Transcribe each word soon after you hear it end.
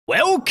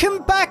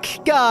Welcome back,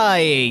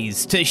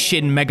 guys, to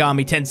Shin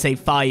Megami Tensei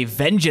V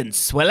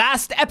Vengeance, where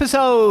last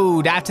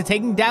episode, after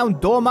taking down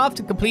Dormoth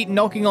to complete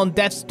knocking on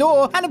Death's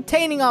door and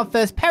obtaining our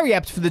first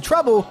periapt for the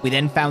trouble, we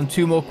then found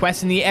 2 more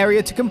quests in the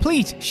area to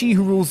complete, She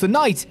Who Rules the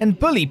Night and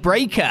Bully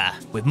Breaker.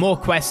 With more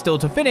quests still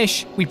to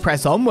finish, we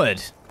press onward.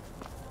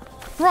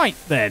 Right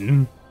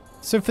then,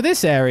 so for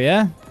this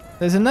area,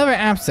 there's another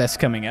Abscess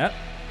coming up.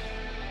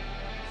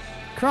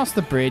 Cross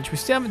the bridge, we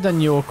still haven't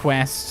done your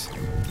quest.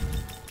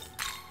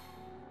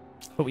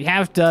 But we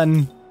have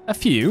done a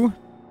few.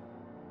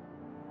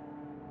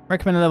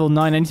 Recommend a level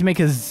 9. I need to make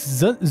a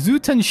Zhu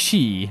Tun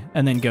She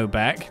and then go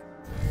back.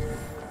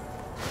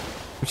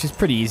 Which is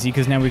pretty easy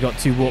because now we've got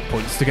 2 warp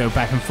points to go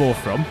back and forth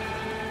from.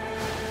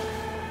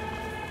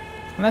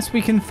 Unless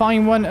we can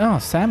find one. Oh,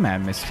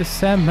 Sandman, Mr.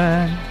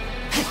 Sandman.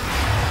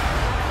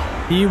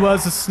 He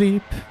was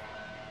asleep.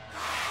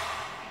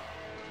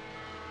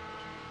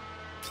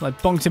 So I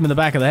bonked him in the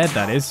back of the head,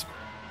 that is.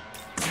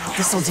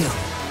 This'll do.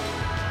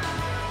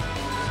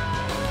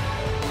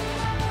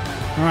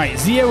 Alright,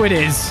 Zio it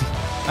is.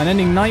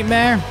 Unending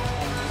Nightmare.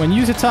 When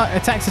user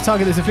attacks a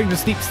target that's afflicted with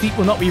sleep, sleep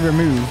will not be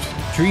removed.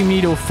 Dream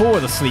Needle for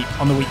the sleep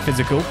on the weak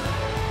physical.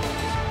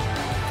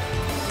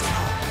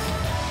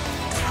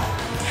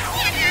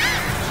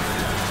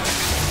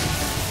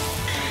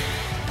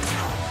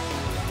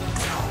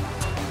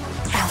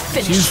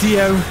 Choose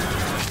Zio.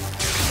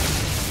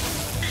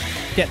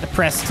 Get the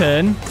press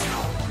turn.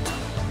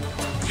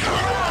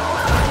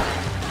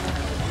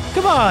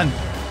 Come on!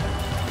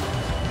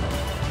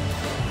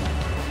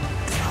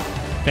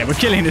 Okay, we're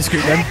killing this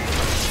group then.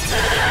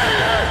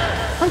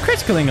 I'm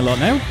criticaling a lot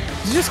now.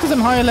 Is it just because I'm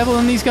higher level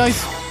than these guys?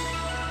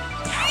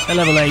 They're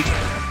level 8.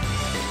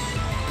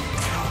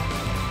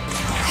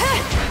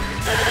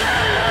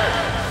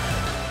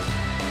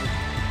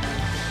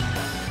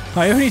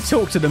 I only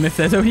talk to them if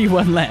there's only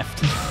one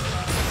left.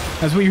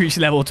 As we reach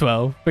level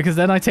 12. Because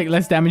then I take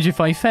less damage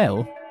if I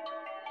fail.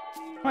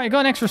 Right, I got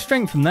an extra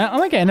strength from that. I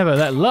might get another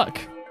that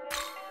luck.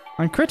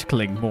 I'm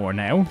criticaling more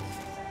now.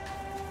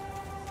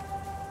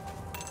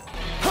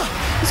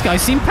 These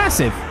guys seem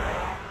passive.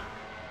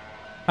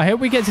 I hope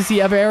we get to see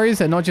other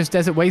areas and not just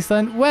Desert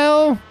Wasteland.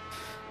 Well,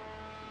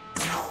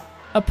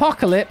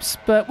 Apocalypse,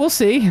 but we'll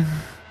see.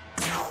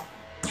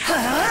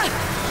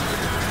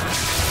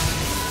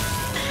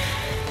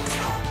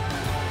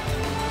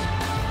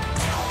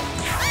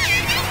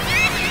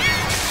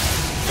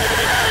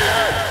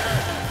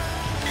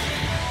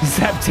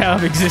 Zapped out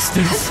of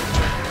existence.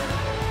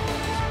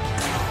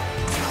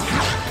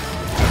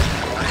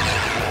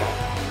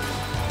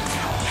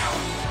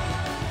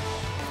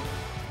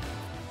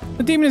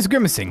 The demon is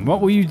grimacing. What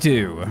will you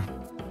do?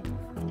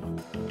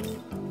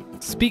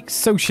 Speak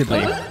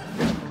sociably.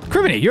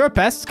 Criminy, you're a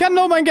pest. Can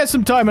no man get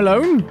some time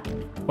alone?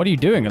 What are you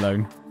doing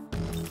alone?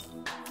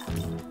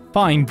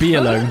 Fine, be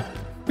alone.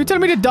 You're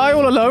telling me to die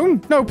all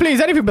alone? No, please,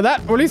 anything but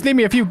that. Or at least leave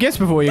me a few gifts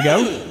before you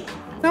go.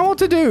 Now what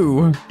to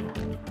do?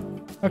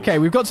 Okay,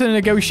 we've got to the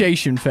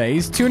negotiation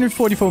phase.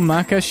 244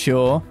 maca,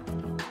 sure.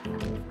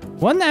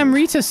 1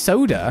 Amrita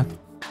soda.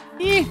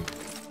 Eh.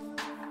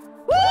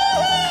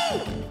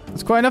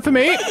 That's quite enough for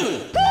me.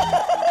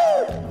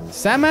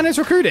 Sandman is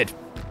recruited.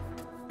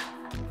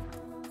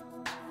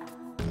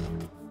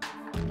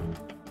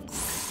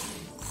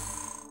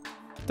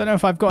 Don't know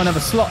if I've got another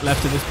slot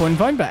left at this point in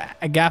time, but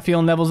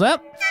Agathion levels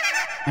up.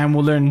 And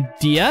we'll learn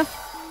Dia.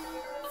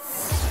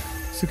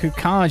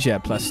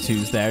 Sukukaja plus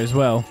 2's there as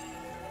well.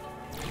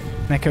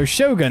 Neko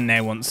Shogun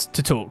now wants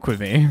to talk with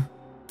me.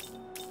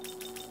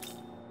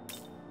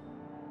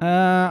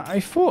 I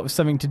thought of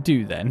something to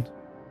do then.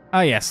 Oh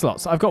yeah,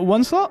 slots. I've got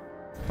 1 slot?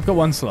 I've got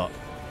 1 slot.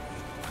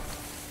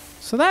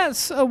 So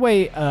that's a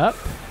way up.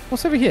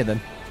 What's over here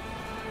then?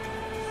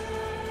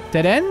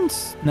 Dead end?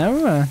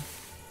 No?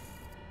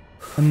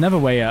 Another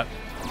way up.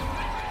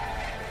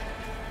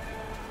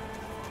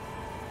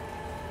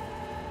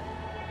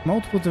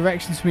 Multiple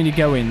directions for me to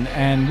go in.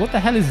 And what the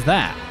hell is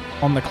that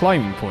on the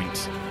climbing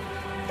point?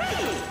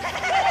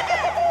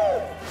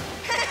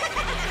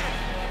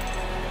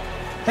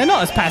 They're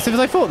not as passive as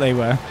I thought they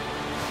were.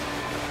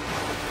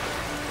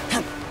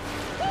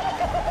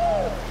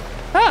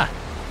 Ah!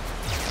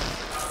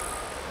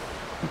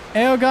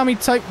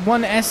 Aogami type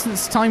 1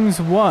 essence times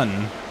 1.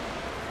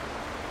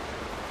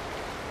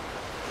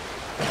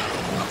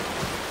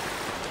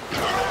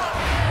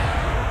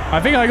 I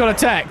think I got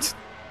attacked.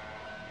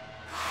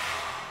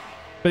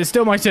 But it's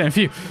still my turn.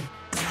 Phew.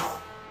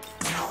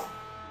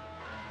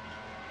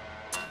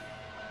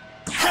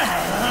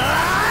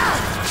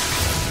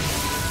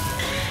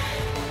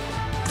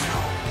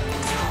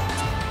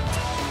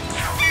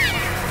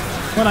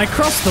 When I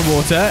crossed the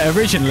water,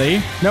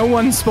 originally, no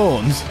one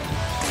spawned.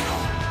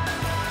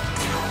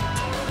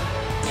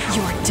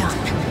 You're done.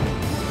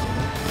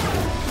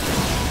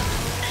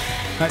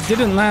 That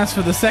didn't last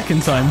for the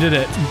second time, did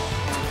it?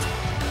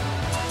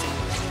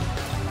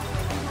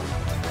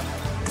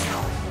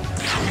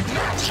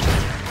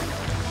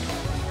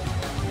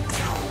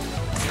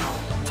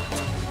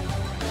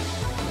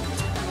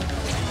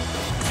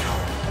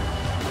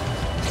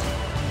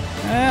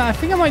 I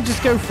think I might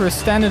just go for a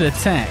standard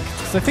attack,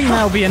 because I think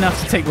that'll be enough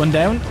to take one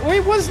down. Oh,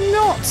 it was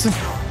not!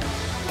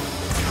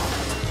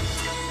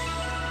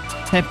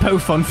 They're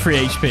both on 3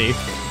 HP.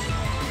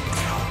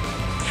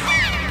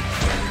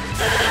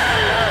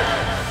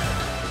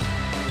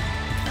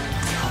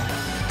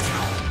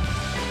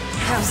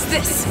 How's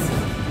this?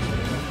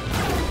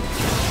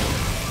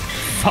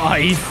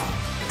 5.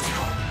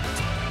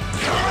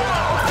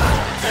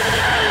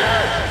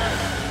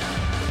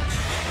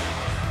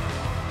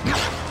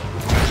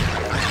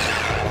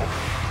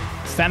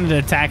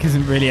 Standard attack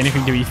isn't really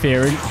anything to be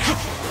fearing.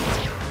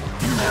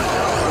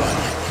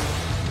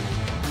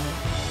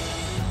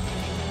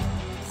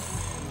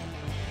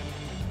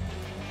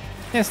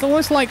 Yeah, it's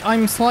almost like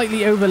I'm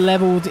slightly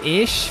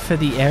over-leveled-ish for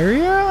the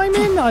area I'm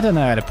in. I don't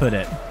know how to put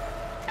it.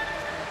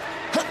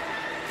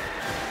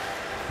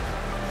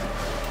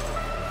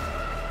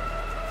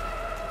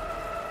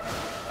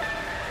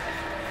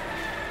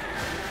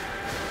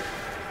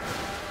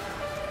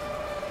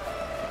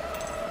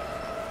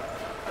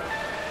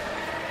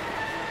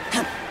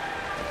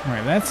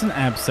 Alright, that's an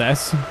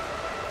abscess.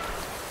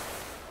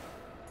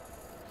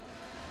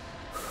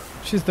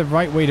 Which is the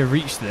right way to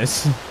reach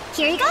this?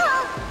 Here you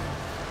go.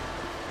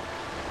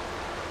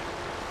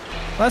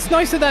 That's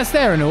nice that that's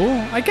there and all.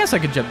 I guess I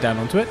could jump down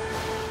onto it.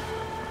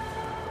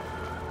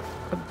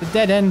 But the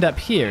dead end up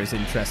here is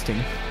interesting.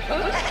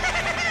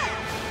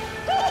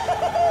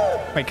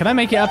 Wait, can I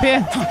make it up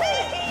here?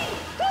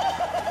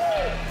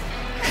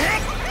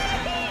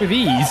 With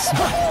ease.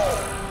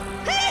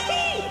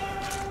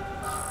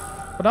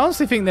 But I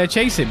honestly think they're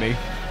chasing me.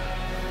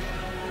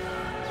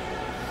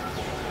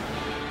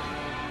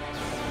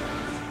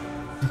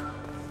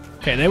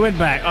 Okay, they went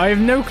back. I have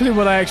no clue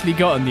what I actually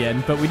got in the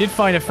end, but we did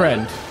find a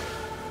friend.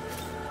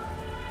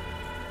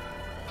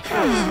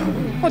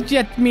 What do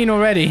you mean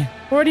already?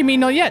 Already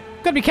mean not yet.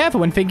 Gotta be careful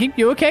when thinking.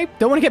 You okay?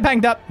 Don't want to get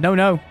banged up. No,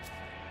 no.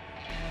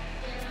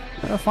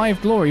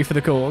 5 glory for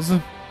the cause.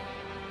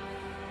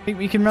 Think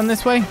we can run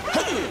this way?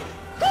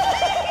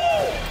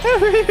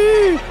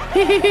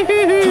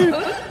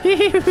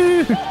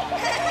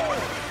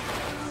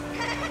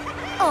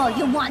 Oh,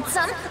 you want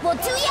some? Well,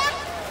 do ya?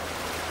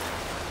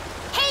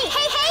 Hey,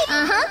 hey, hey!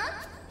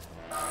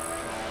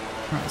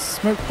 Right,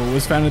 smoke ball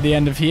was found at the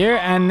end of here,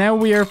 and now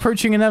we are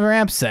approaching another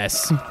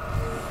abscess.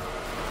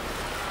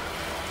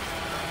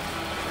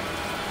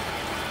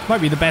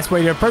 Might be the best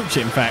way to approach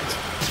it, in fact.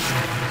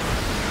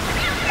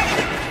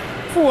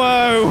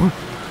 Whoa!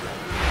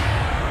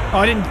 Oh,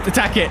 I didn't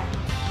attack it.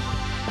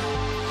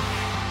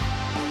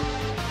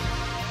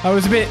 I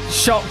was a bit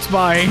shocked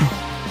by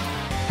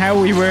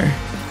how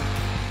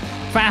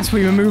fast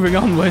we were moving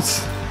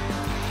onwards.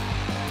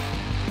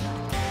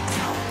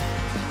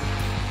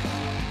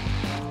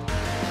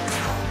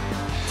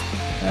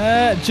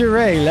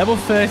 Jure, level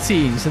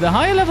 13, so they're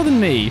higher level than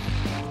me.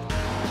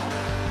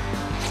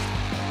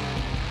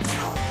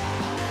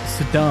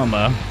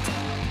 Sadama.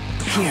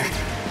 Here.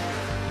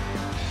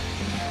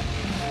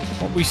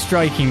 What are we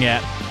striking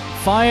at?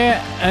 Fire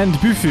and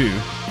Bufu.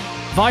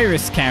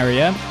 Virus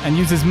carrier, and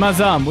uses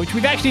Mazam, which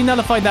we've actually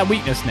nullified that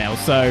weakness now,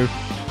 so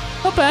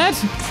not bad.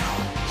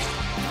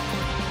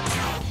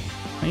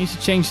 I need to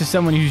change to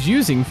someone who's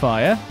using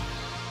fire.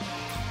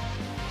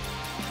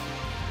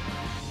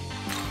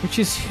 Which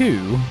is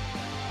who?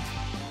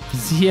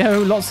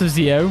 Zio, lots of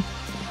Zio.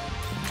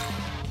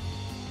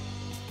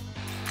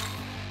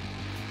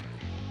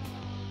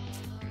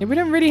 Yeah, we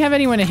don't really have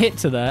anyone to hit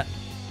to that.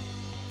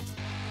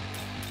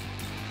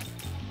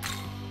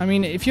 I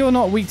mean, if you're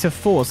not weak to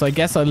force, I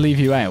guess I'd leave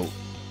you out.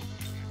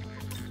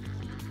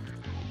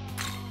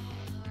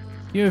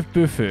 You have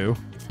Bufu,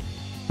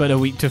 but are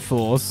weak to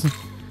force.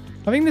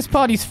 I think this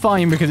party's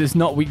fine because it's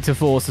not weak to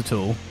force at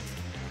all.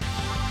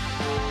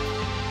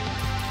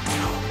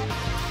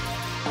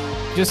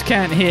 Just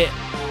can't hit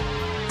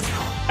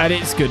at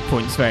its good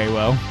points very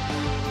well.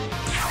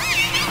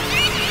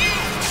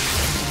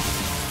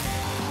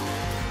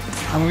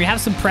 I mean, we have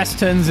some press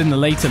turns in the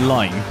later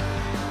line.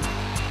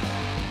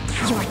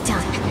 You're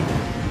done.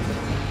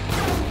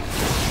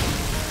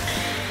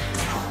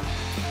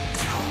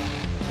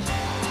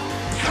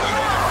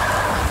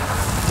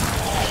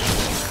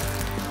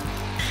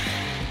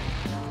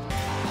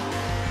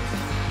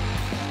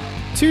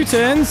 Two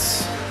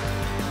turns.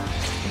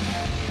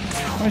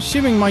 I'm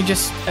assuming my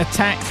just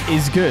attack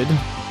is good.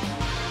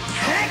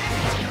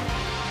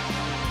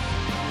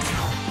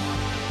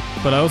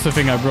 But I also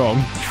think I'm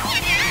wrong.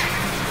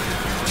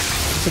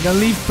 So I'm going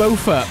to leave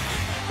both up.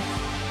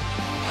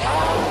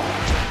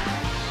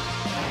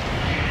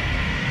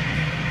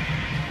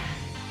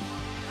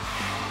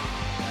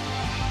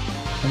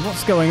 And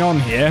what's going on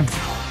here?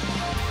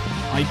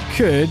 I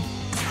could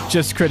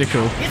just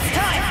critical. It's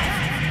time!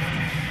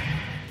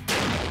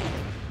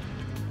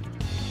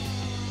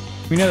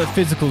 We know that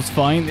physical's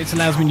fine. It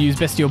allows me to use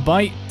Bestial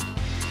Bite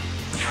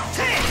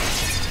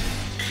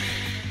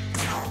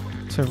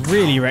to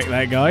really wreck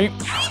that guy. You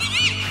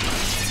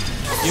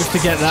have to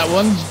get that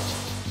one.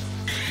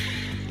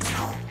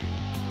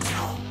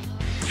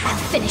 I'll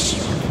finish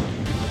you.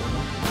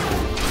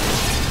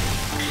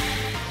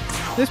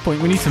 At this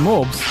point, we need some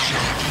orbs.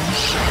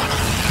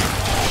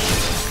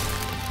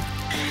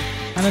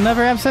 And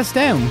another Abscess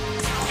down.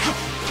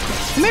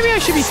 Maybe I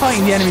should be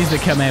fighting the enemies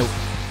that come out.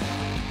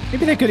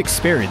 Maybe they're good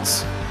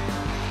experience.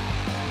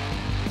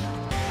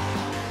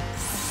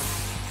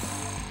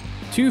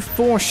 2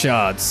 4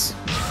 shards.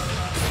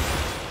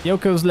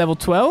 Yoko's level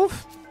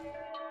 12.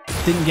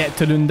 Didn't get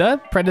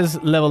Tulunda.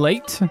 Preda's level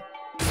 8.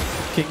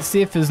 Okay,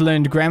 Sif has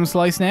learned Gram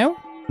Slice now.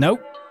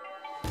 Nope.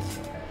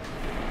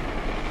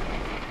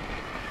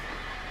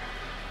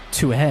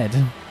 2 ahead.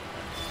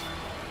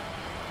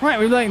 Right,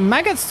 we've like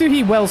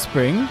Magatsuhi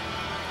Wellspring,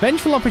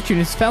 Vengeful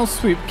Opportunist, Fell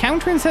Swoop,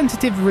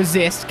 Counter-Insensitive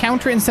Resist,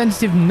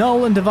 Counter-Insensitive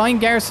Null, and Divine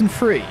Garrison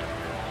Free.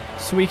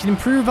 So we can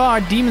improve our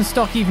demon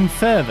stock even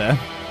further.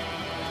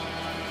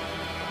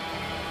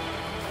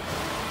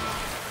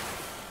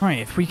 Right,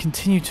 if we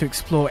continue to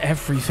explore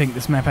everything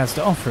this map has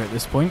to offer at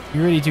this point, we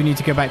really do need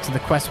to go back to the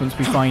quest once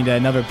we find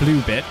another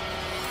blue bit.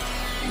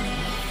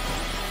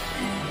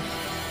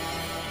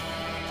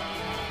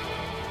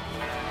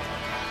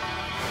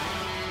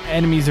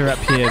 Enemies are up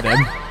here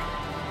then.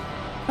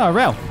 Oh,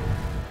 Rel.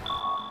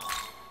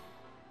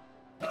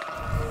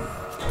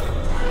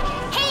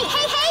 Hey,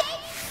 hey, hey!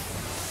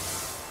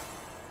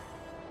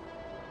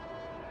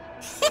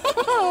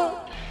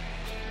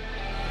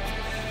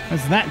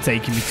 Where's that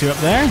taking me to up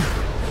there?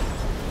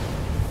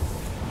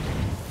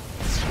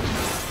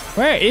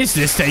 Where is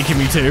this taking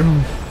me to?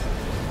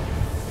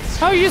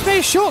 Oh, you just made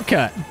a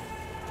shortcut.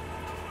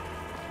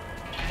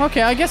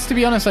 Okay, I guess to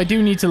be honest, I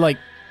do need to like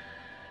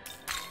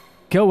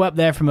go up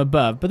there from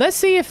above. But let's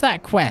see if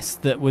that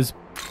quest that was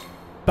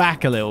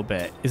back a little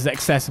bit is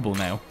accessible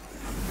now.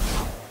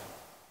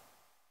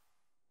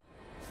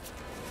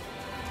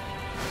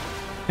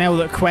 Now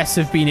that quests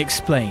have been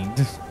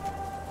explained.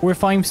 Or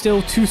if I'm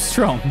still too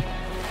strong.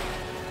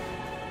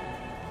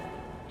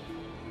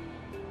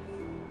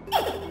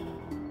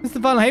 This is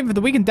the final haven for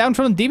the weak and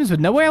downtrodden demons with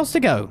nowhere else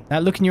to go.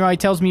 That look in your eye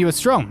tells me you are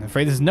strong. I'm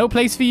afraid there's no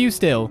place for you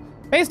still.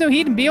 Face no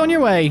heed and be on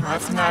your way.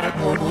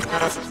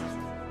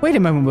 Wait a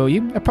moment, will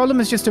you? A problem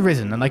has just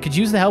arisen, and I could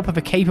use the help of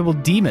a capable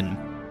demon.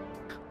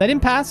 Let him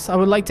pass. I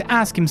would like to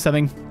ask him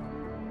something.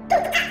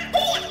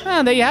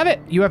 Ah, there you have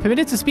it. You are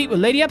permitted to speak with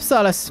Lady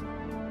Abscess.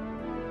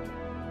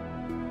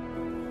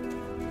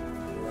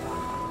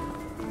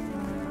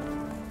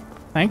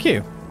 Thank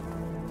you.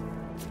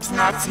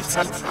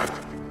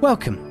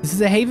 Welcome. This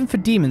is a haven for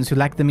demons who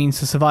lack the means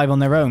to survive on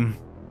their own.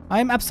 I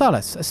am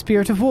Abscess, a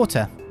spirit of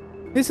water.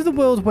 This is a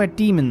world where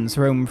demons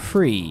roam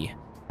free.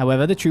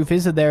 However, the truth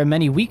is that there are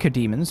many weaker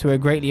demons who are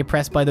greatly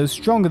oppressed by those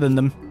stronger than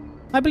them.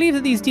 I believe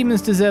that these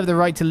demons deserve the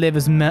right to live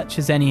as much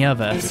as any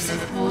other.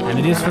 And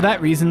it is for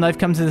that reason I've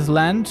come to this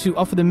land, to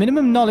offer the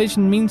minimum knowledge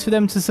and means for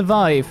them to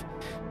survive.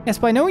 Yes,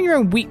 by knowing your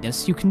own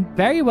weakness, you can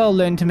very well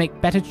learn to make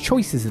better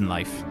choices in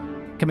life.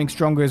 Becoming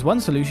stronger is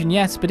one solution,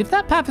 yes, but if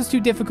that path is too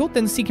difficult,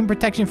 then seeking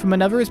protection from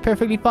another is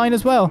perfectly fine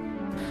as well.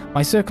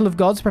 My circle of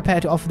gods prepare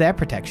to offer their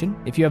protection.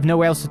 If you have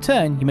nowhere else to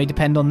turn, you may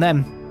depend on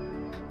them.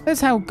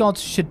 That's how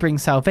gods should bring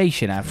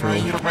salvation, after all.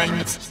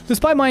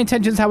 Despite my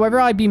intentions, however,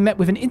 I've been met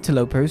with an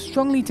interloper who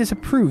strongly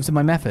disapproves of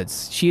my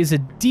methods. She is a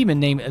demon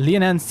named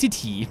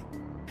Olizandri.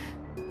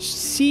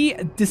 She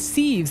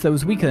deceives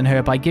those weaker than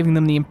her by giving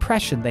them the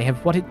impression they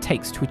have what it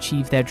takes to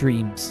achieve their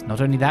dreams. Not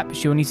only that, but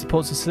she only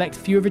supports a select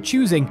few of her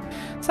choosing.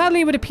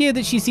 Sadly, it would appear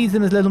that she sees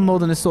them as little more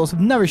than a source of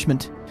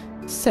nourishment.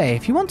 Say,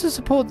 if you want to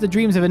support the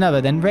dreams of another,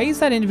 then raise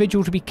that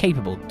individual to be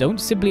capable. Don't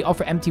simply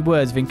offer empty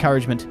words of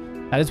encouragement.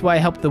 That is why I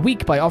help the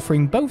weak by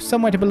offering both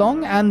somewhere to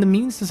belong and the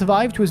means to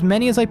survive to as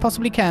many as I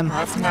possibly can.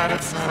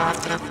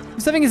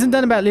 If something isn't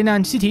done about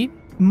Linan City,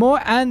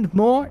 more and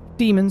more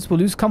demons will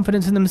lose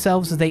confidence in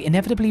themselves as they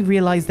inevitably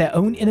realize their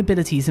own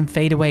inabilities and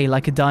fade away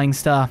like a dying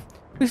star.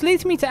 Which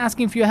leads me to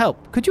asking for your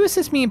help. Could you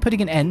assist me in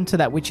putting an end to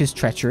that witch's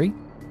treachery?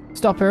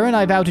 Stop her and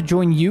I vow to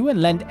join you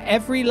and lend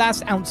every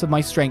last ounce of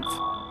my strength.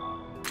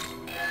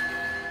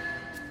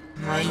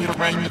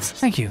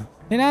 Thank you.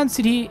 Linan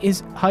City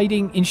is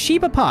hiding in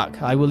Shiba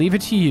Park. I will leave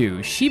it to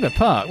you. Shiba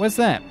Park? Where's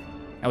that?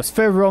 I was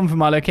further on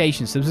from our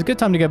location, so it was a good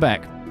time to go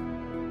back.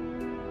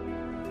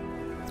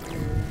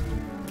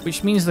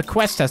 Which means the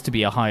quest has to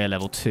be a higher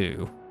level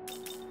too.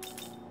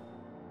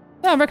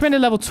 No, I recommended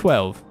level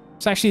 12.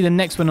 It's actually the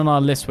next one on our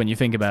list when you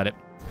think about it.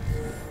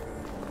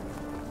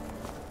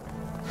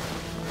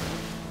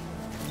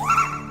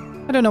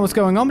 I don't know what's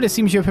going on, but it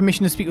seems you have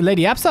permission to speak with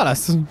Lady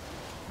Abscess.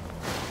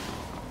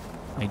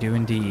 I do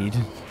indeed.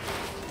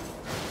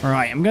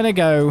 Alright, I'm gonna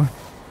go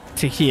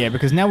to here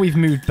because now we've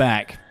moved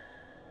back.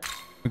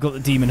 We've got the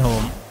demon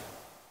horn.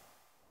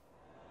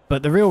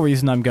 But the real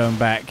reason I'm going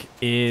back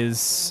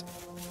is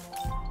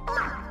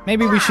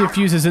maybe we should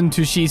fuse Zhu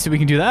Tun She so we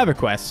can do that other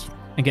quest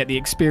and get the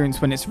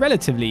experience when it's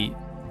relatively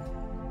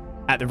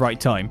at the right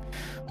time.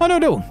 Oh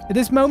no, at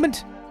this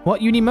moment,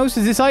 what you need most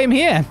is this item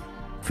here.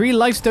 3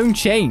 lifestone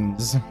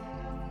chains.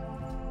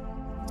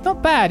 It's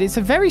not bad. It's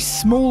a very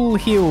small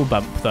heal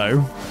bump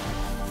though.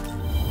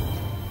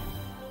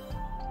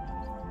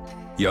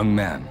 Young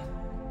man.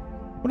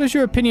 What is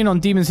your opinion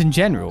on demons in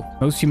general?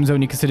 Most humans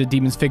only consider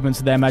demons figments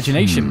of their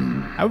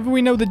imagination. However,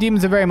 we know the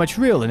demons are very much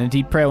real and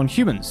indeed prey on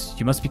humans.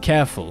 You must be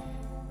careful.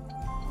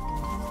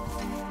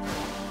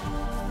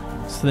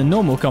 So the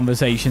normal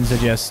conversations are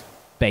just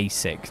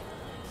basic.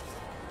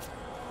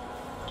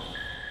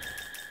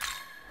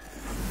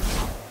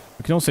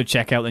 We can also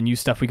check out the new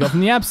stuff we got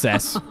from the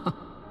Abscess.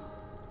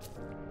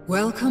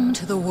 Welcome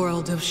to the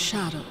world of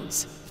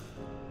shadows.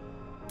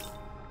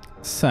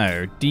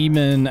 So,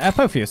 Demon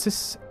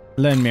Apotheosis,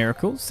 Learn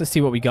Miracles. Let's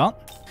see what we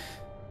got.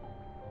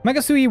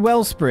 Megasui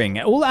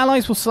Wellspring. All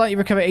allies will slightly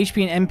recover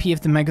HP and MP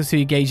if the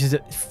Megasui gauge is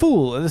at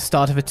full at the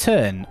start of a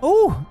turn.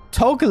 Oh,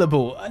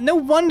 toggleable. No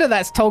wonder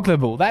that's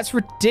toggleable. That's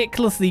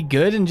ridiculously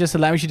good and just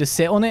allows you to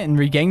sit on it and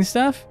regain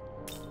stuff.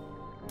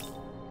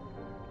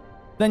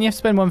 Then you have to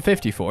spend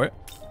 150 for it.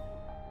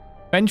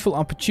 Vengeful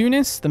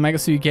Opportunist. The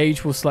Megasui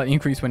gauge will slightly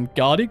increase when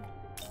guarding.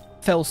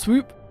 Fell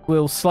Swoop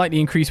will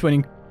slightly increase when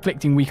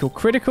inflicting weak or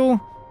critical.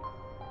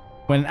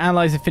 When an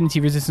ally's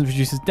affinity resistance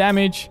reduces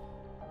damage.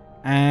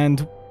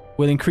 And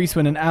will increase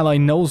when an ally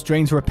nulls,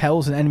 drains, or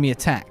repels an enemy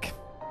attack.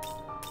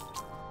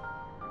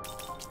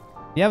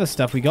 The other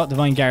stuff we got,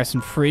 Divine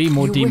Garrison free,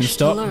 more demon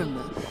stock.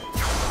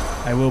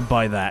 I will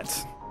buy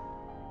that.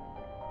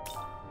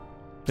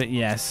 But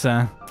yes,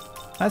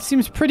 that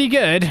seems pretty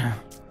good.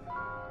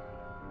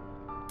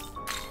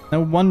 No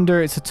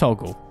wonder it's a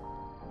toggle.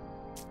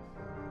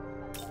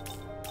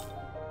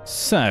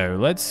 So,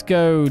 let's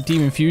go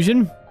Demon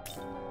Fusion.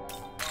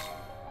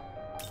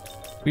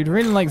 We'd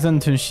really like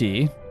Zhu Tun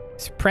She.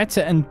 It's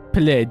Preta and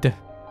Pelid.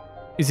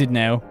 Is it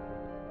now?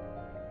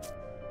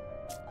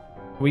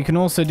 We can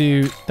also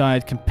do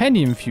Dyad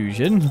Compendium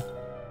Fusion.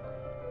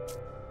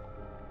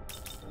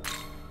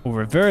 Or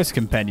Reverse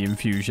Compendium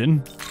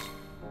Fusion.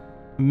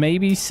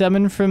 Maybe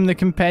summon from the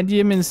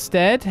Compendium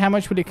instead? How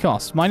much would it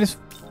cost? Minus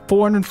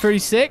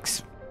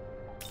 436?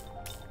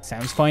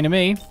 Sounds fine to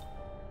me.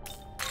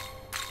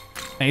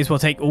 May as well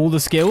take all the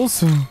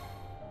skills.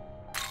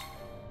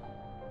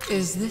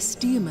 Is this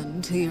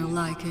demon to your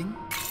liking?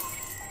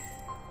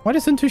 Why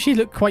does Zhu Tun She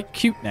look quite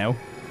cute now?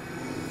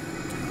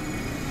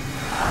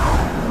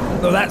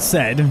 Well, that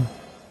said,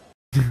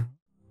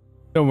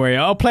 don't worry,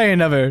 I'll play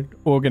another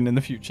organ in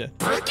the future.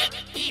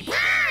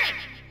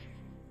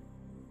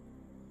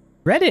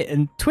 Reddit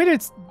and Twitter,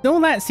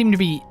 all that seem to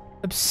be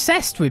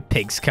obsessed with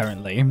pigs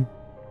currently.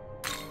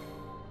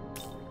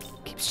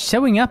 Keeps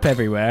showing up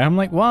everywhere. I'm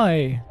like,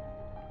 why?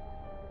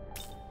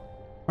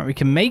 Right, we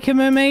can make a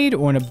mermaid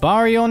or an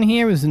Abarion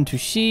here with Zhu Tun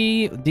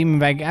She. Demon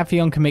Bag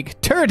Aphion can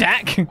make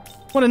Turdak.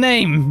 What a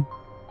name!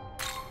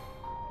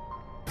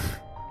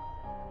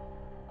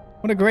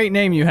 What a great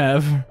name you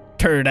have,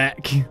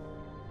 Turdak.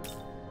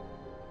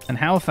 And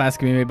how fast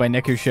can be made by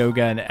Neko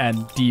Shogun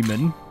and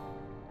Demon.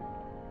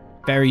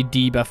 Very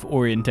debuff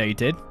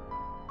orientated.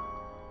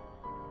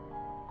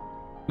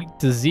 Weak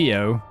to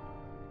Zeo.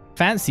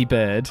 Fancy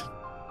Bird.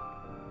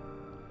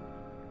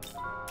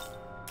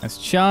 That's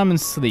Charm and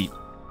Sleep.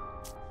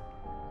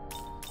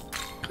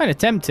 Kind of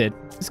tempted.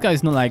 This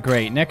guy's not that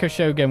great. Neko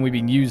Shogun we've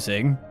been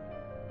using.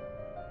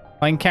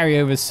 I can carry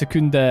over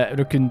Secunda,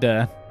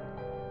 Rukunda,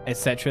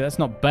 etc. That's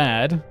not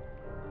bad.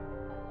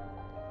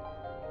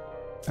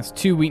 That's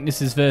 2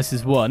 weaknesses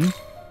versus 1.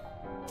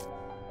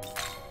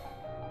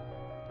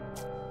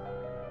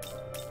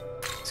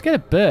 Let's get a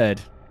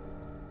bird.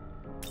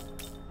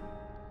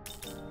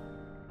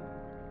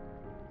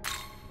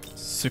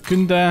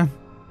 Secunda.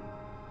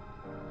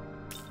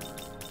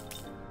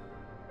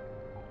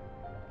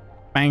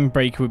 Bang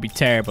Breaker would be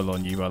terrible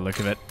on you by the look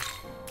of it.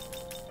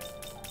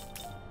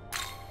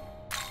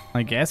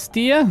 I guess,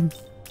 dear?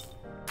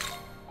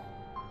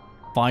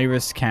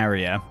 Virus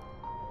Carrier.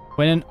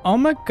 When an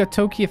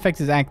Omagatoki effect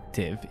is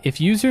active,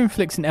 if user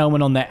inflicts an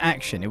ailment on their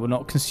action, it will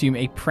not consume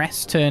a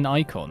press turn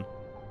icon.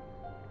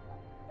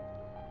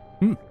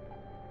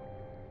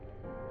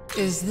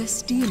 Is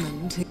this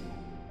demon to...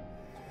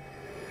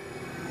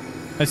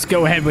 Let's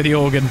go ahead with the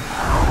organ.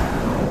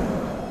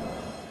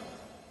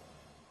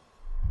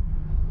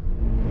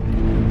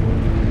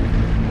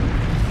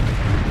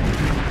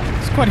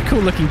 It's quite a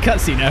cool looking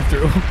cutscene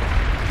after all.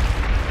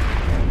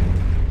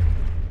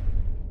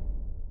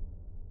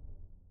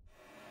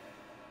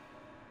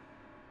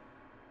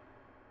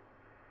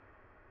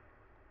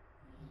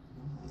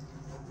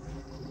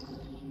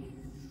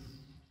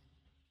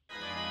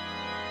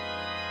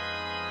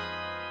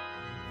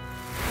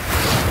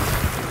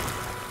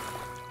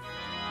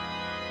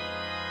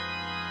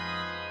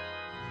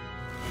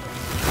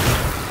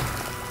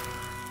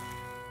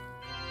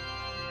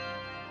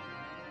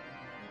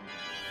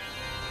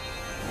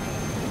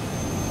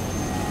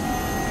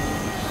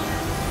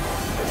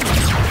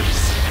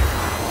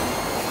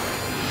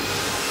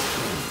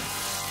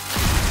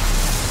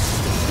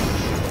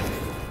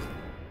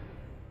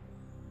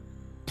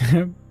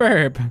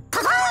 Burp.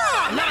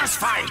 Let us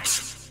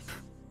fight!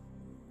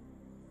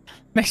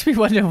 Makes me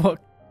wonder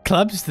what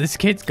clubs this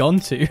kid's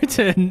gone to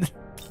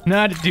know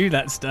how to do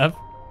that stuff.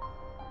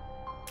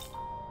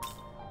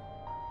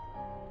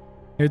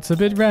 It's a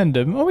bit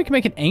random. Oh, we can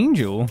make an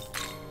angel.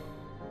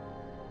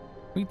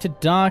 Weak to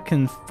dark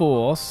and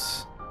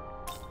force.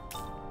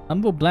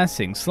 Humble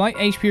Blessing. Slight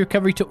HP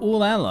recovery to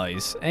all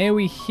allies.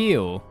 AoE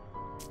heal.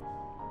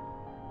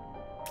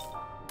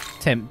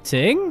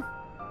 Tempting.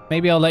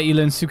 Maybe I'll let you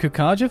learn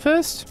Sukukaja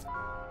first?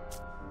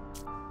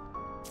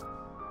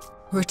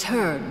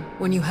 Return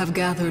when you have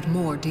gathered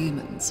more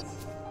demons.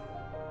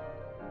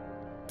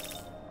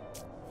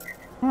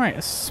 Alright,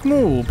 a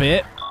small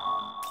bit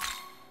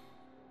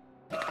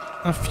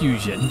of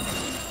fusion.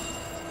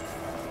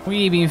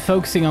 We've been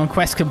focusing on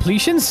quest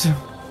completions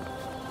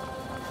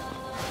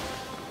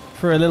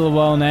for a little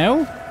while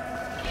now.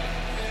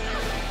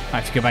 I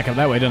have to go back up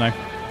that way, don't I?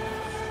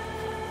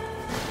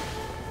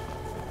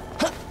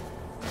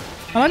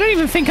 And I don't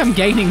even think I'm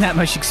gaining that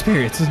much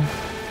experience. Do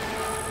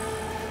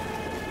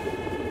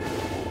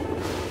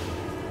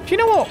you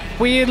know what,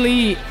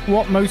 weirdly,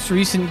 what most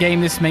recent game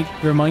this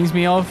reminds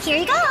me of? Here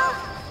you go.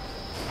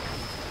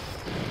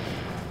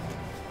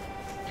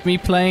 Me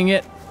playing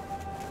it.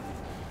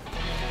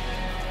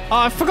 Oh,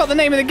 I forgot the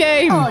name of the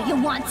game! Oh, you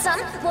want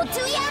some? Well,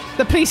 do ya?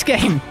 The police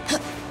game!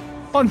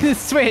 On the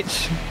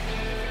Switch.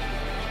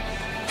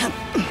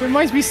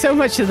 Reminds me so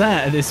much of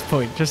that at this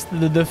point. Just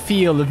the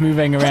feel of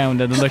moving around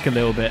and the look a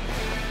little bit.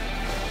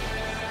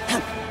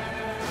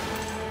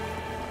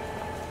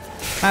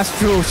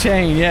 Astral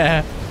Chain,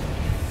 yeah.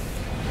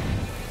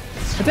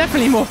 A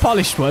definitely more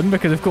polished one,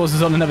 because of course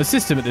it's on another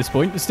system at this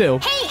point, but still.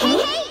 Hey,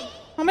 hey, hey!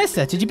 Oh,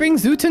 mister, did you bring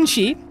Zhu Tun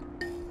She?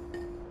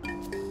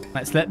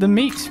 Let's let them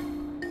meet.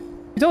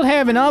 You told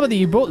Hare of Inaba that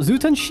you brought Zhu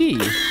Tun She.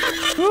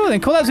 Ooh,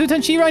 then call out Zhu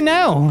Tun She right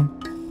now.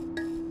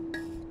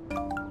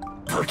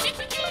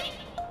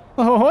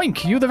 Oh,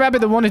 hoink, you the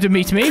rabbit that wanted to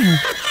meet me.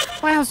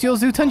 Wow, you're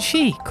Zhu Tun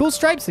She. Cool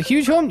stripes, a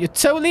huge horn, you're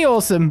totally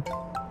awesome.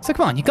 So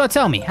come on, you gotta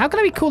tell me, how can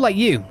I be cool like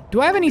you?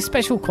 Do I have any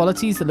special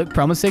qualities that look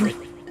promising?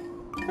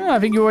 Oh, I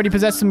think you already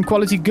possess some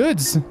quality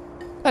goods.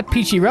 That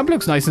peachy rub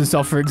looks nice and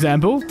soft, for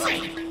example.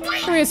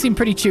 Oh, you seem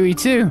pretty chewy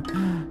too.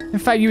 In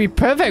fact, you'd be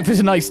perfect for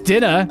a nice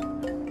dinner.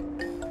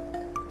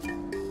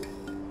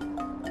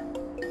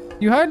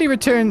 You hardly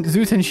returned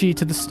Zhu Tun She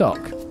to the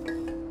stock.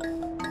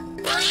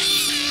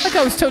 That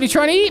guy was totally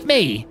trying to eat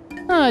me.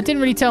 Oh, it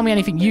didn't really tell me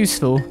anything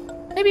useful.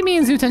 Maybe me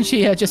and Zhu Tun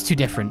She are just too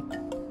different.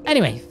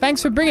 Anyway,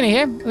 thanks for bringing it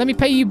here. Let me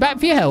pay you back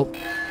for your help.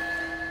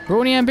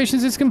 Brawny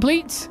Ambitions is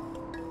complete.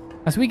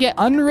 As we get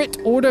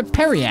Unwrit Order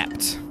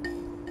Periapt.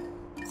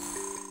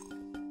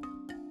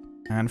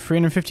 And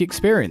 350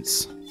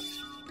 experience.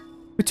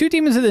 With two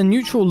demons in the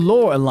neutral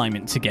lore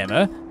alignment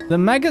together, the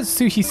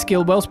Magatsuhi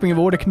skill Wellspring of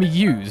Order can be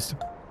used.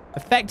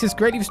 Effect is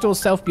greatly restores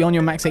self beyond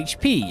your max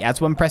HP,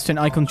 adds one press to an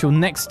icon to your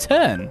next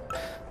turn.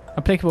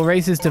 Applicable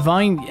races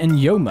Divine and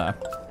Yoma.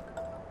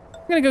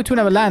 I'm gonna go to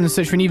another land and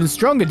search for an even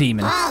stronger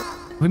demon.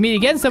 If we meet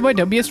again somewhere,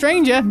 don't be a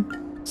stranger.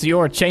 So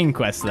you're a chain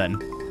quest then.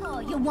 Oh,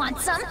 you want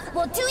some?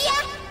 Well, do ya?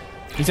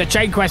 It's a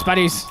chain quest,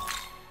 buddies.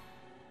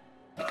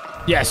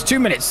 Yes, 2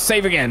 minutes,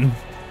 save again.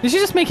 They should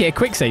just make it a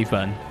quick save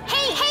button.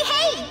 Hey, hey,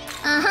 hey!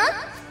 Uh-huh.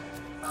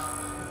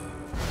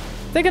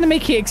 They're going to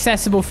make it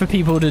accessible for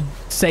people to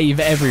save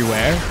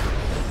everywhere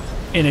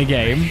in a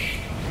game.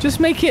 Just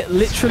make it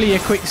literally a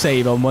quick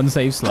save on one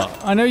save slot.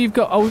 I know you've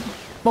got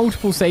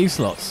multiple save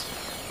slots.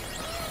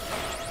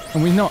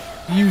 And we've not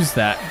used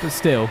that, but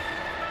still.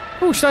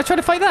 Oh, should I try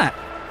to fight that?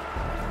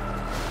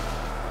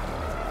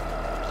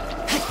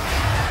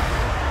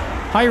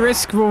 High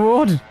risk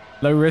reward.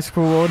 Low risk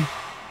reward.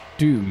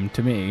 Doom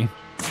to me.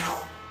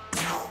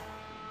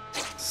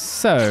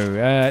 So,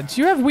 do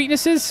you have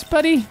weaknesses,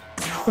 buddy?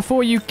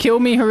 Before you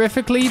kill me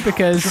horrifically,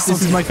 because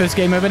this is my first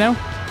game over now?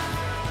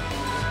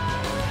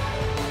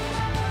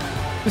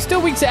 We're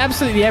still weak to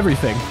absolutely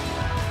everything.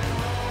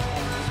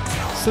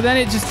 So then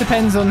it just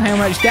depends on how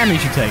much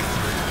damage you take.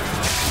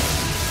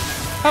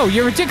 Oh,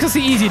 you're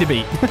ridiculously easy to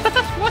beat.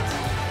 What?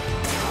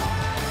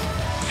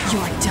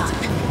 You're done.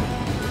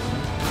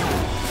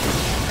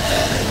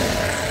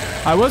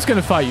 I was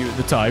going to fight you at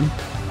the time.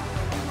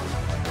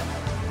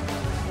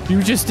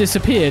 You just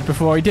disappeared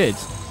before I did.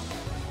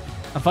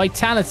 A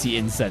vitality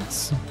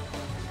incense.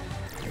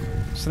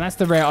 So that's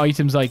the rare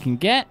items I can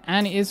get.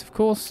 And it is, of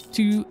course,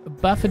 to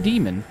buff a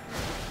demon.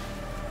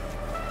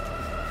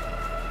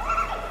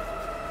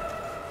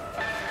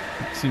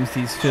 Seems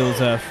these fields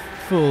are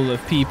full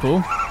of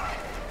people.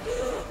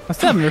 I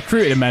still haven't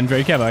recruited a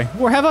Mandrake, have I?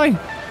 Or have I?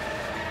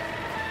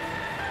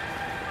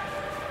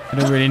 I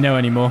don't really know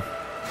anymore.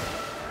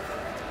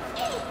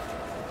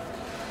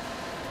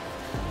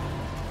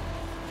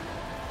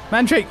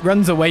 Mandrake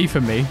runs away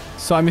from me,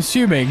 so I'm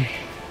assuming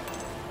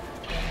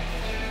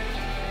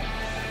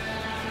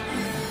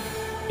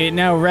it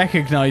now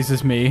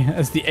recognizes me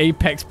as the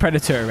apex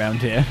predator around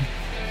here.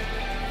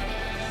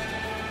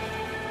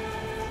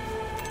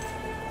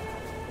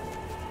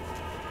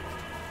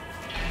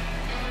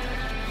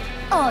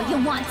 Oh, you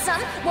want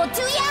some? Well,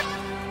 do ya?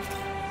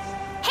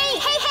 Hey,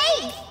 hey,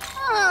 hey!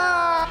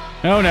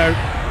 Oh no.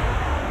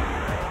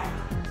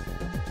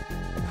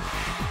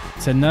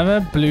 It's another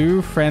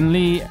blue,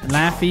 friendly,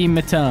 laughy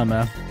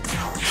Mitama.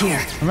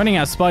 Here. I'm running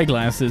out of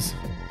spyglasses.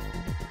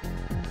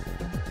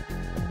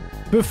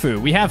 Bufu,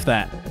 we have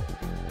that.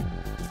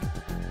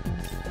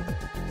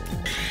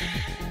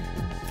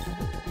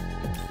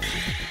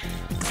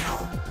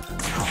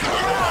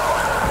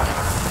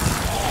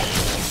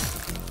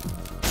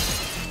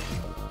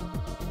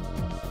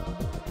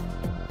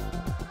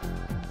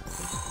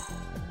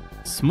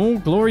 Small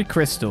glory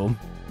crystal.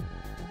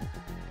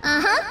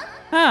 Uh-huh.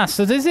 Ah,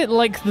 so is it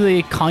like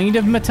the kind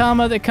of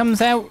Matama that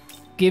comes out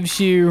gives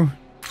you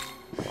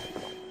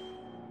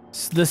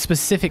the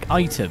specific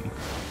item?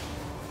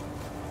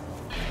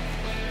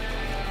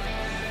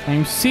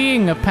 I'm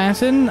seeing a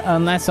pattern,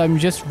 unless I'm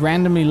just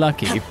randomly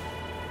lucky.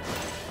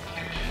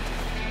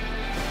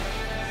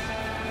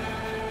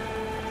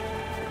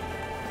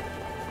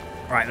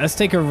 Right, let's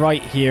take a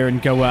right here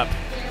and go up.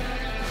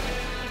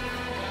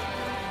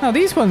 Oh,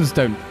 these ones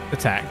don't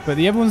attack, but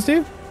the other ones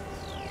do?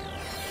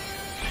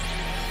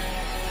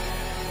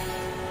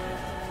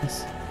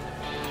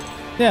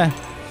 Yeah,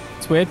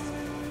 it's weird.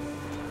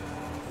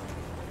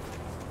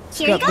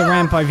 Here you Up go. the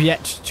ramp I've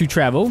yet to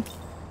travel.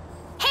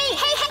 Hey, hey,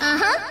 hey.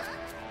 Uh-huh.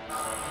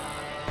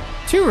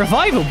 2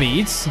 revival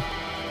beads?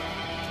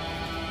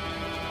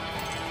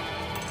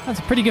 That's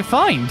a pretty good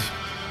find.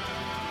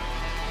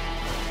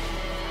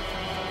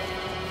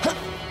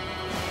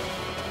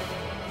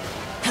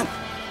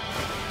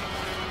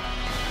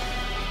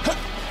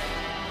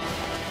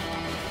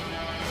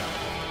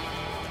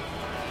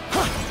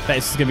 Bet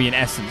this is going to be an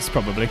essence,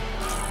 probably.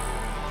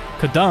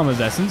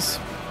 Kodama's essence.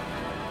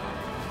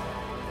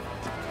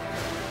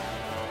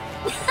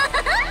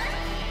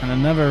 And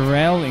another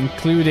rail,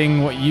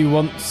 including what you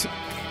want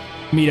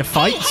me to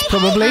fight,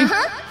 probably.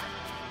 A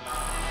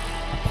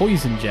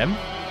poison gem.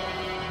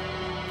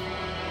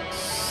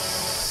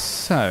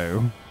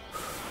 So,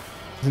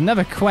 there's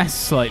another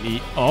quest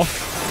slightly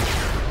off.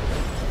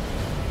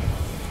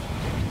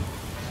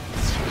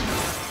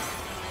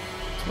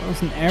 As well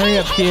as an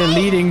area up here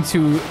leading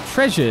to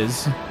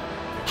treasures.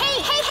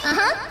 Hey, hey.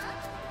 Uh-huh.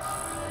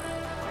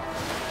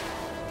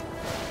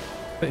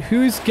 But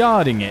who's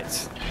guarding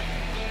it?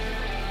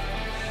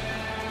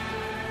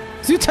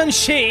 Zhu Tun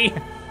She!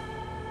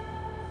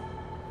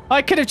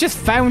 I could have just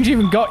found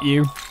you and got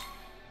you.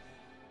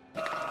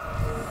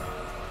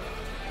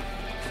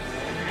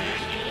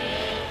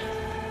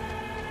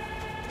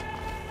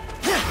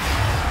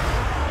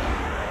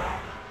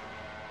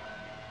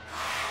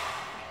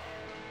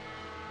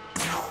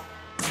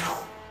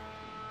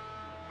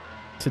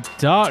 To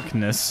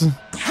darkness. It's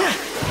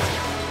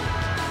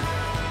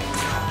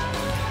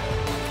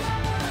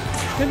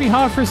gonna be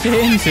hard for us to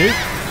hit into.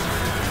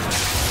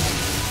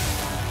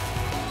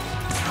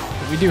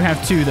 But we do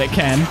have 2 that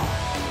can.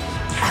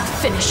 I'll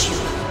finish you.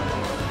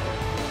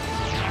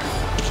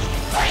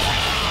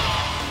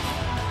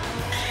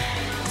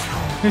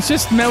 It's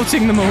just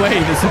melting them away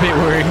that's a bit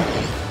worrying.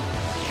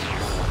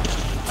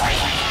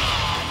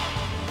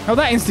 Oh,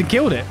 that instant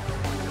killed it.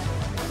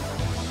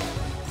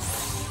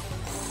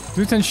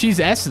 Zhu Tun She's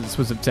essence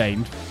was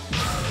obtained.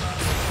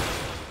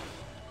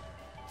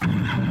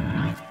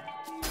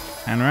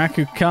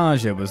 Anraku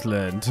Kaja was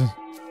learned.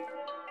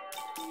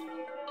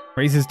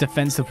 Raises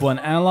defense of 1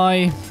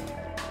 ally.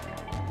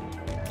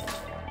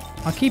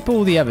 I'll keep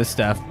all the other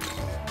stuff.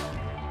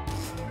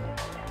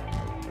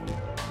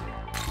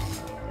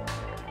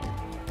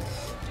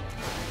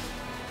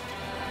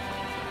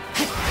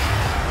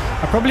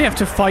 I probably have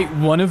to fight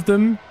one of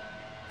them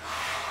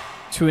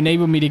to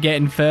enable me to get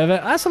in further.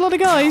 That's a lot of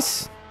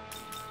guys.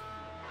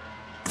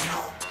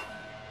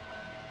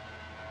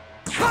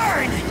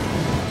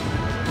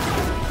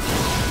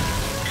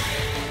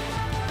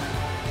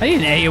 I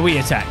need an AoE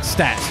attack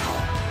stat.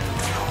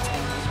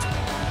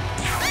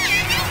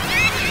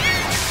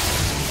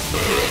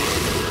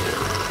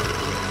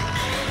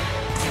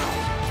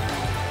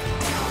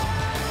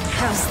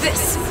 How's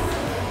this?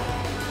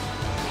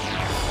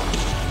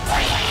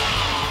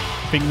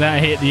 Think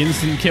that hit the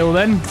instant kill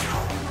then.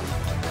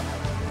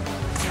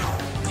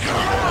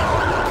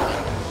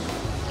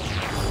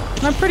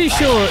 I'm pretty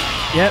sure.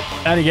 Yep,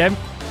 that again.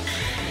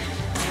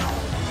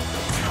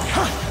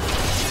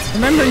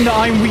 Remembering that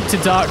I'm weak to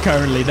dark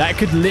currently, that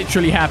could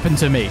literally happen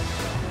to me.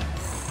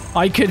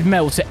 I could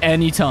melt at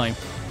any time.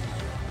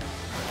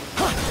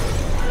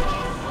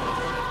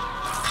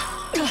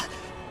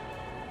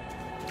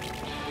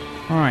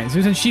 Alright,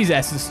 Zhu Tun She's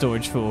essence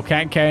storage full.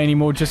 Can't carry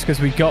anymore just because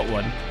we got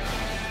one.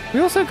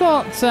 We also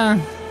got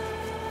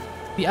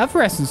the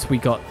other essence we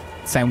got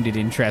sounded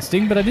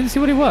interesting, but I didn't see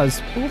what it was.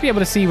 But we'll be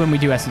able to see when we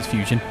do essence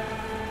fusion.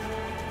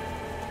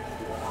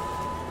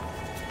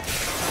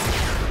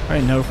 I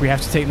don't know if we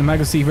have to take the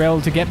Magacy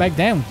rail to get back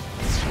down.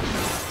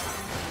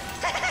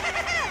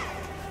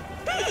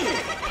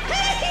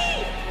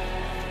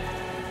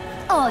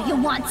 Oh, you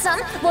want some?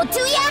 Well, do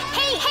ya?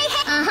 Hey, hey,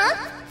 hey.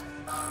 Uh-huh.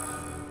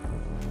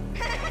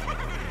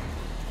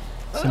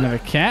 So another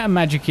cat, a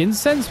magic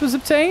incense was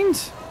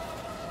obtained.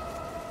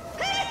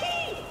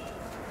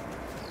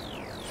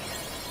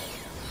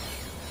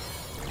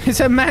 It's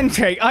a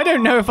mandrake. I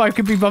don't know if I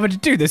could be bothered to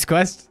do this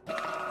quest.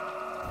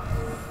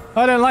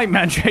 I don't like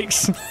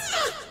mandrakes.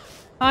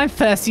 I'm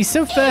thirsty,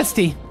 so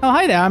thirsty. Oh,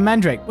 hi there, I'm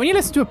Mandrake. When you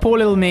listen to a poor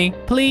little me,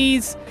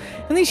 please.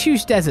 In these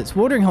huge deserts,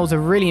 watering holes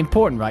are really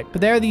important, right? But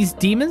there are these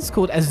demons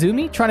called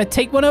Azumi trying to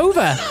take one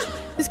over.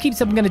 This keeps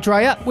something going to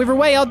dry up. Wither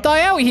away, I'll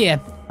die out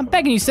here. I'm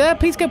begging you, sir.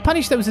 Please go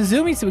punish those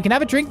Azumi so we can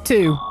have a drink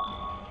too.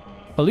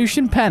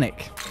 Pollution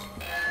panic.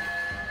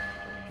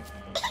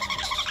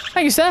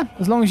 Thank you, sir.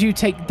 As long as you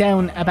take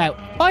down about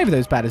 5 of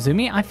those bad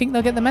Azumi, I think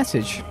they'll get the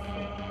message.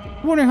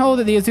 The watering hole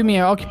that the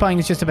Azumi are occupying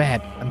is just up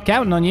ahead. I'm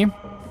counting on you.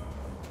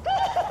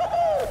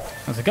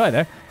 There's a guy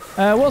there.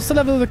 What's the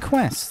level of the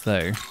quest,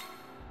 though?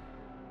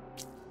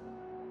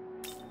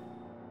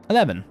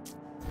 11.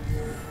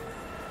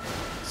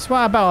 So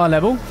what about our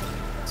level?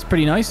 It's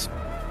pretty nice.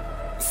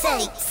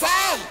 Say!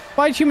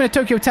 White human at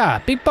Tokyo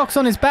Tower. Big box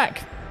on his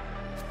back.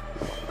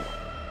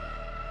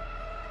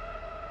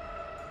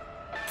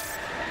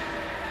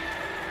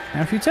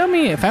 Now, if you tell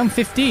me... I found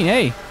 15,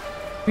 hey.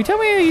 If you tell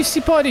me you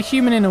spotted a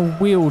human in a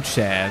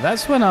wheelchair,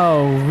 that's when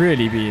I'll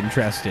really be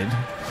interested.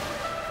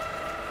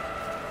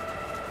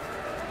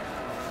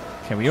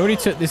 Okay, we already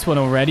took this one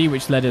already,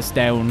 which led us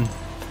down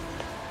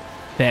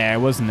there,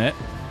 wasn't it?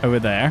 Over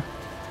there.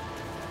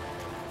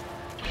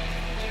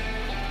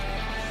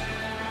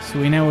 So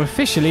we're now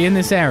officially in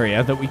this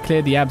area that we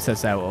cleared the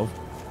Abscess out of.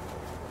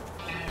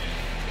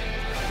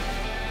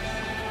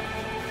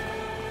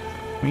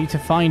 We need to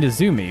find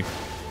Azumi.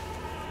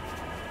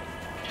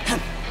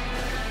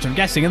 Which I'm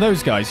guessing are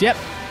those guys, yep.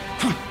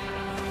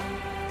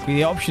 We had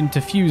the option to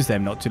fuse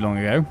them not too long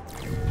ago.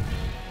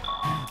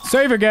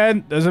 Save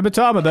again! There's a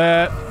Matama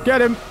there!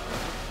 Get him!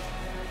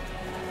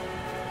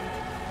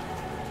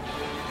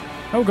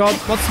 Oh god,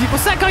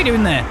 what's that guy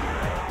doing there?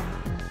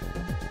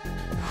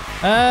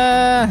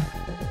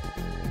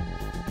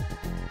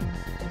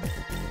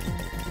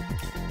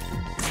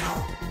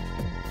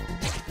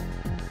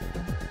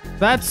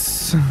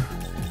 That's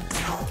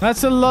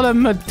a lot of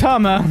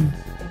Matama.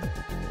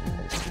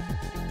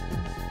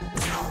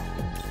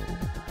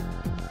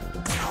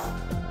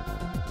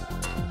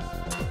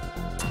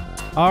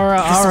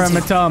 Ara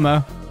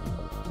Matama.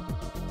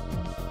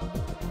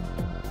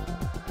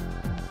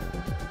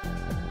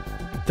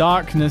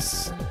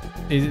 Darkness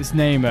is its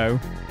name-o.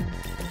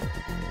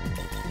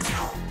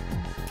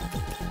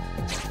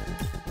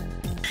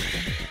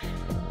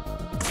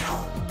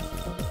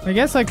 I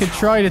guess I could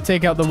try to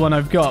take out the one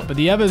I've got, but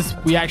the others,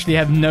 we actually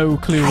have no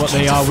clue what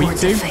they are weak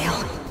to.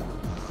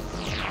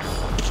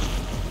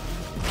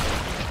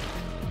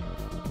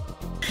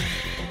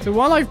 So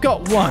while I've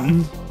got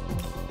one...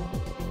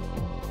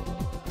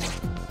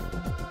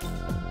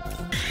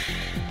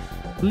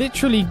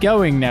 literally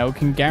going now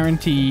can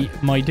guarantee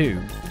my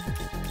doom.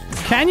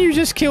 Can you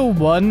just kill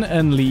one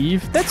and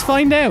leave? Let's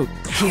find out.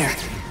 Here.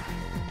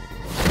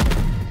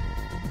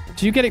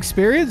 Do you get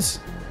experience?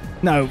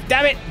 No.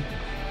 Damn it!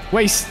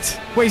 Waste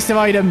of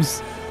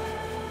items.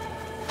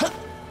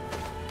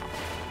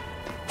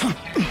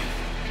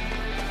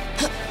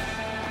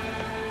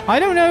 I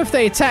don't know if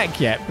they attack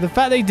yet, but the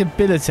fact they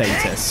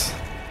debilitate us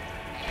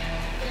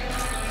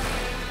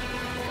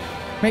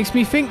makes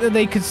me think that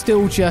they could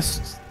still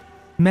just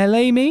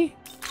melee me.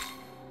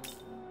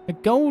 A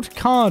gold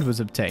card was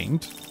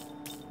obtained.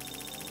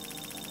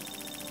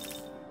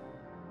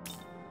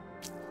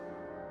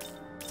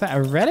 Is that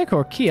a relic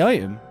or a key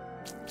item?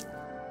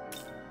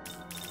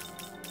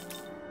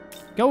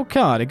 Gold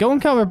card. A golden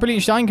card with a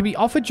brilliant shine can be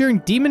offered during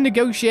demon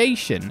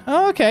negotiation.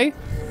 Oh, okay.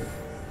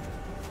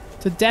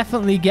 To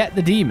definitely get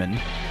the demon.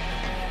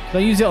 Did I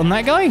use it on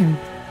that guy?